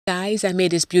Guys, I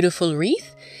made this beautiful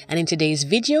wreath, and in today's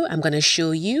video I'm going to show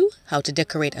you how to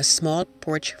decorate a small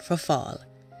porch for fall.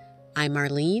 I'm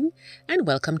Marlene and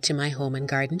welcome to my home and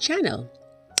garden channel.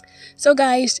 So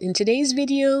guys, in today's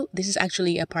video, this is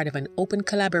actually a part of an open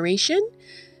collaboration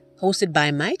hosted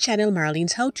by my channel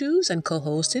Marlene's How To's and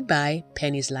co-hosted by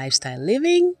Penny's Lifestyle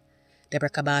Living, Deborah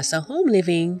Cabasa Home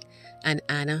Living, and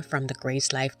Anna from the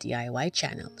Grace Life DIY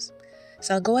channels.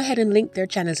 So I'll go ahead and link their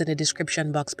channels in the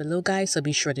description box below, guys, so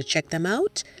be sure to check them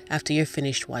out after you're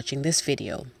finished watching this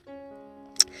video.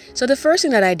 So the first thing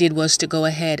that I did was to go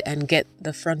ahead and get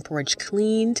the front porch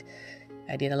cleaned.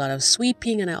 I did a lot of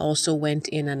sweeping, and I also went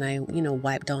in and I,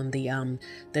 wiped down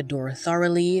the door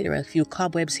thoroughly. There were a few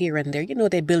cobwebs here and there.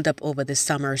 They build up over the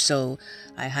summer, so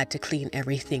I had to clean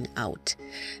everything out.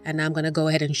 And now I'm going to go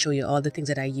ahead and show you all the things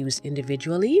that I use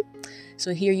individually.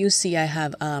 So here you see I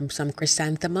have some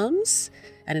chrysanthemums.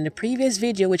 And in the previous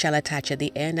video, which I'll attach at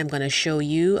the end, I'm going to show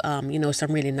you,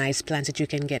 some really nice plants that you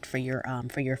can get for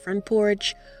your front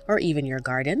porch or even your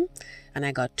garden. And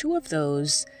I got 2 of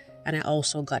those. And I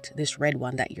also got this red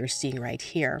one that you're seeing right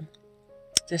here.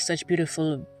 Just such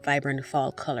beautiful, vibrant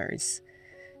fall colors.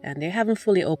 And they haven't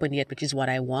fully opened yet, which is what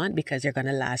I want because they're going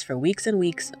to last for weeks and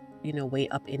weeks, way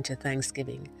up into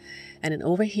Thanksgiving. And then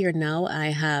over here now, I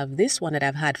have this one that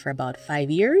I've had for about 5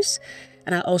 years.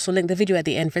 And I'll also link the video at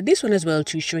the end for this one as well,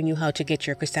 too, showing you how to get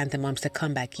your chrysanthemums to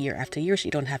come back year after year so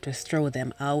you don't have to throw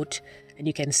them out and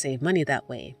you can save money that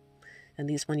way. And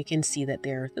this one, you can see that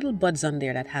there are little buds on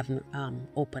there that haven't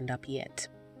opened up yet.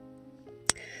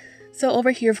 So over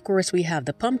here, of course, we have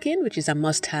the pumpkin, which is a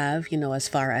must-have, as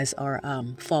far as our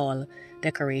fall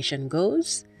decoration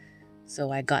goes.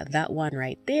 So I got that one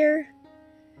right there.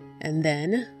 And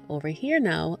then over here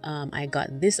now, I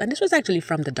got this. And this was actually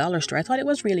from the dollar store. I thought it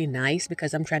was really nice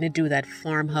because I'm trying to do that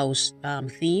farmhouse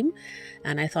theme.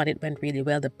 And I thought it went really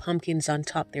well. The pumpkins on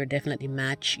top there definitely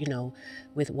match,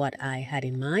 with what I had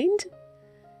in mind.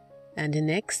 And the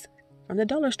next, from the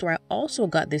dollar store, I also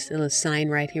got this little sign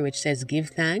right here which says give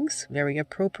thanks. Very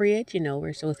appropriate.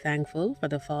 We're so thankful for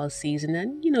the fall season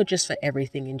and, just for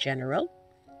everything in general.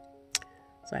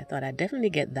 So I thought I'd definitely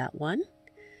get that one.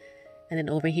 And then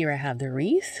over here I have the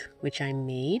wreath, which I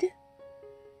made.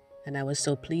 And I was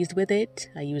so pleased with it.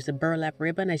 I used the burlap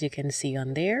ribbon, as you can see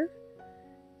on there.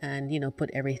 And,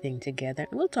 put everything together.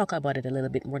 And we'll talk about it a little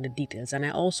bit more in the details. And I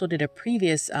also did a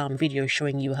previous video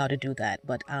showing you how to do that.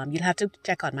 But you'll have to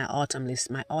check out my autumn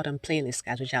list, my autumn playlist,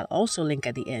 guys, which I'll also link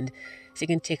at the end. So you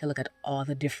can take a look at all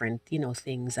the different,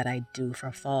 things that I do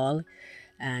for fall.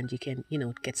 And you can,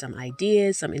 get some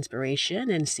ideas, some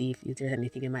inspiration, and see if there's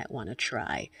anything you might want to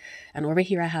try. And over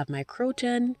here I have my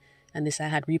croton. And this, I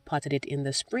had repotted it in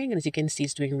the spring. And as you can see,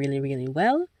 it's doing really, really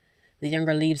well. The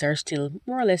younger leaves are still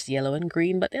more or less yellow and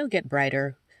green, but they'll get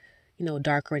brighter,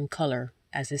 darker in color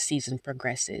as the season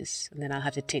progresses. And then I'll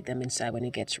have to take them inside when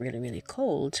it gets really, really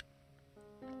cold.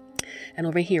 And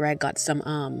over here I got some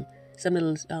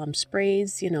little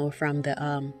sprays, from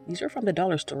the these are from the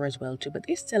dollar store as well too, but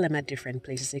they sell them at different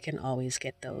places. You can always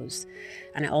get those.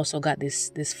 And I also got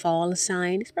this fall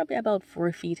sign. It's probably about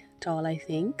 4 feet tall, I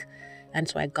think. And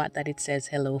so I got that it says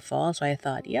hello fall. So I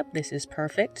thought, yep, this is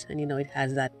perfect. And it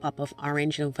has that pop of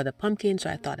orange for the pumpkin. So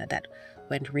I thought that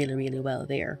went really, really well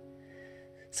there.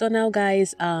 So now,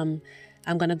 guys, I'm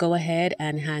going to go ahead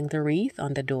and hang the wreath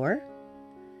on the door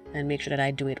and make sure that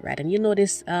I do it right. And you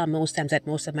notice most times that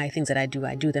most of my things that I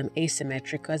do them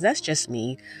asymmetric because that's just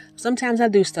me. Sometimes I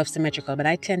do stuff symmetrical, but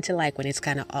I tend to like when it's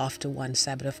kind of off to one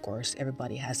side. But of course,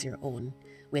 everybody has their own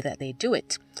way that they do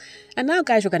it. And now,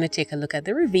 guys, we're going to take a look at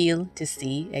the reveal to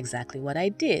see exactly what I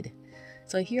did.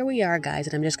 So here we are, guys,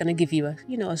 and I'm just going to give you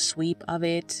a sweep of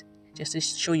it just to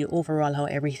show you overall how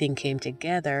everything came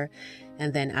together.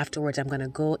 And then afterwards I'm going to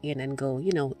go in and go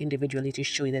individually to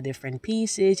show you the different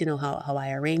pieces, how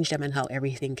I arranged them and how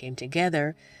everything came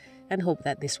together, and hope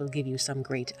that this will give you some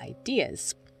great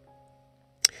ideas.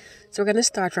 So we're going to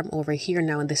start from over here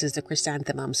now, and this is the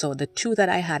chrysanthemum. So the 2 that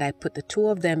I had, I put the 2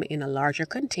 of them in a larger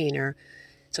container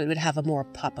so it would have a more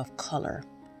pop of color.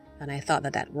 And I thought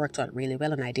that worked out really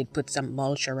well, and I did put some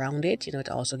mulch around it. It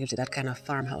also gives you that kind of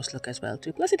farmhouse look as well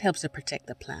too. Plus it helps to protect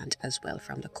the plant as well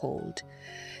from the cold.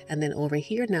 And then over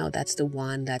here now, that's the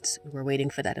one we're waiting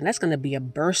for that. And that's going to be a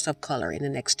burst of color in the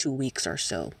next 2 weeks or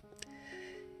so.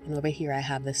 And over here I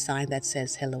have the sign that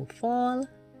says hello fall.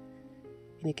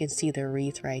 And you can see the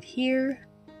wreath right here.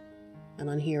 And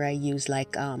on here I use the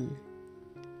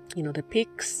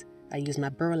picks. I use my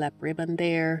burlap ribbon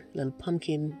there, little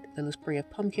spray of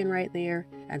pumpkin right there,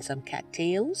 and some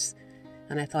cattails.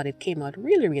 And I thought it came out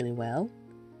really, really well.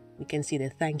 You can see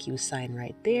the thank you sign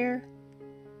right there.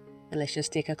 And let's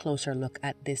just take a closer look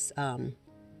at this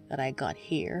that I got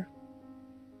here.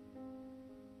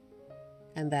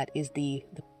 And that is the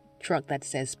truck that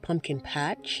says Pumpkin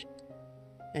Patch.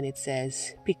 And it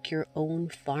says, pick your own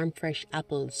farm fresh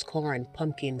apples, corn,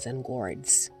 pumpkins, and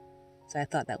gourds. So I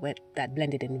thought that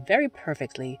blended in very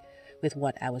perfectly with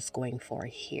what I was going for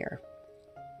here.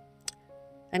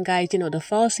 And guys, you know, the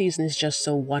fall season is just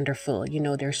so wonderful. You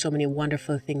know, there's so many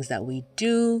wonderful things that we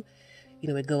do. You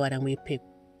know, we go out and we pick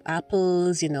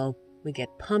apples, you know, we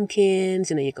get pumpkins,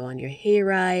 you know, you go on your hay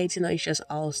rides, you know, it's just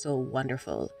all so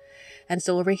wonderful. And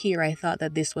so over here, I thought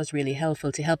that this was really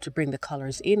helpful to help to bring the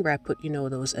colors in, where I put, you know,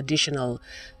 those additional,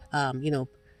 you know,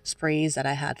 sprays that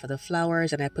I had for the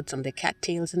flowers, and I put some of the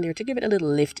cattails in there to give it a little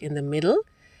lift in the middle.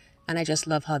 And I just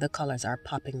love how the colors are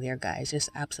popping there, guys. Just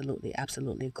absolutely,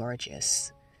 absolutely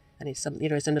gorgeous. And it's some, you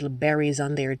know, some little berries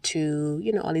on there too.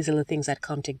 You know, all these little things that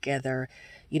come together,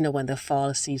 you know, when the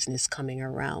fall season is coming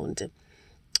around.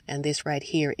 And this right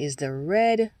here is the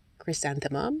red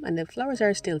chrysanthemum. And the flowers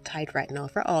are still tight right now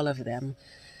for all of them.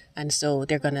 And so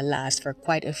they're going to last for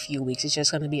quite a few weeks. It's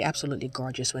just going to be absolutely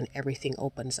gorgeous when everything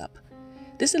opens up.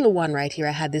 This little one right here,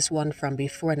 I had this one from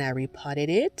before and I repotted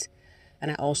it.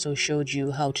 And I also showed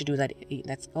you how to do that.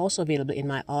 That's also available in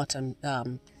my autumn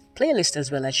playlist as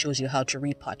well, that shows you how to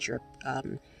repot your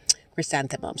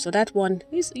chrysanthemum. So that one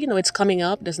is, you know, it's coming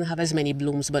up, doesn't have as many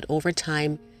blooms, but over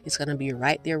time it's going to be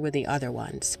right there with the other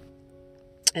ones.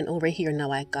 And over here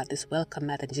now I got this welcome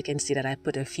mat, and you can see that I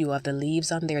put a few of the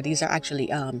leaves on there. These are actually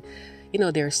you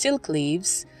know, they're silk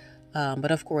leaves, but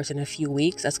of course in a few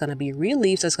weeks that's going to be real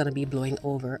leaves that's going to be blowing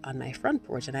over on my front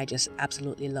porch, and I just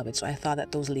absolutely love it. So I thought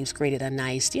that those leaves created a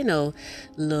nice, you know,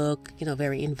 look, you know,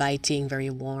 very inviting, very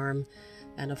warm.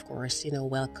 And of course, you know,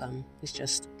 welcome. It's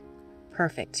just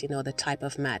perfect, you know, the type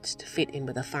of mat to fit in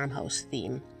with the farmhouse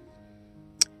theme.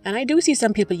 And I do see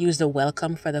some people use the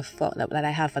welcome for the fall that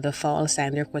I have for the fall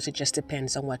sign there. Of course, it just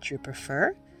depends on what you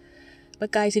prefer.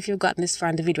 But guys, if you've gotten this far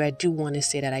in the video, I do want to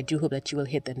say that I do hope that you will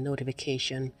hit the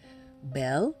notification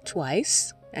bell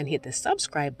twice and hit the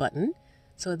subscribe button.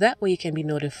 So that way you can be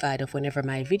notified of whenever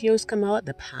my videos come out,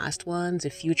 the past ones,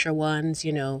 the future ones,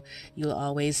 you know, you'll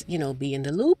always, you know, be in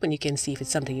the loop and you can see if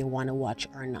it's something you want to watch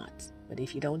or not. But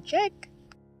if you don't check,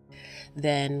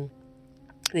 then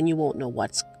you won't know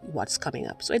what's coming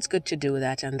up. So it's good to do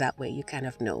that, and that way you kind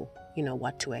of know, you know,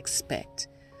 what to expect.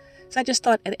 So I just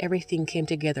thought that everything came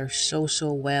together so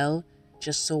well.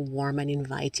 Just so warm and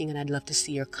inviting, and I'd love to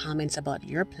see your comments about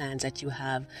your plans that you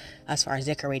have as far as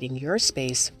decorating your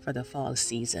space for the fall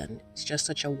season. It's just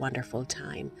such a wonderful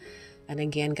time. And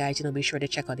again, guys, you know, be sure to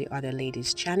check out the other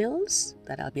ladies' channels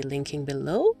that I'll be linking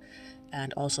below,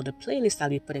 and also the playlist. I'll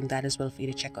be putting that as well for you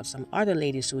to check out some other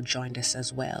ladies who joined us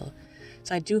as well.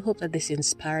 So I do hope that this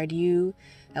inspired you.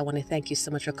 I want to thank you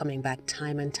so much for coming back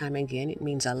time and time again. It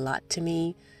means a lot to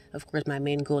me. Of course, my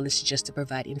main goal is just to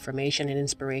provide information and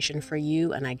inspiration for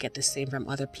you, and I get the same from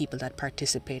other people that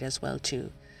participate as well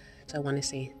too. So I want to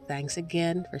say thanks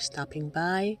again for stopping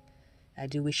by. I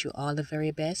do wish you all the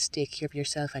very best. Take care of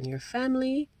yourself and your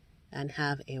family, and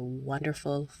have a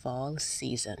wonderful fall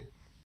season.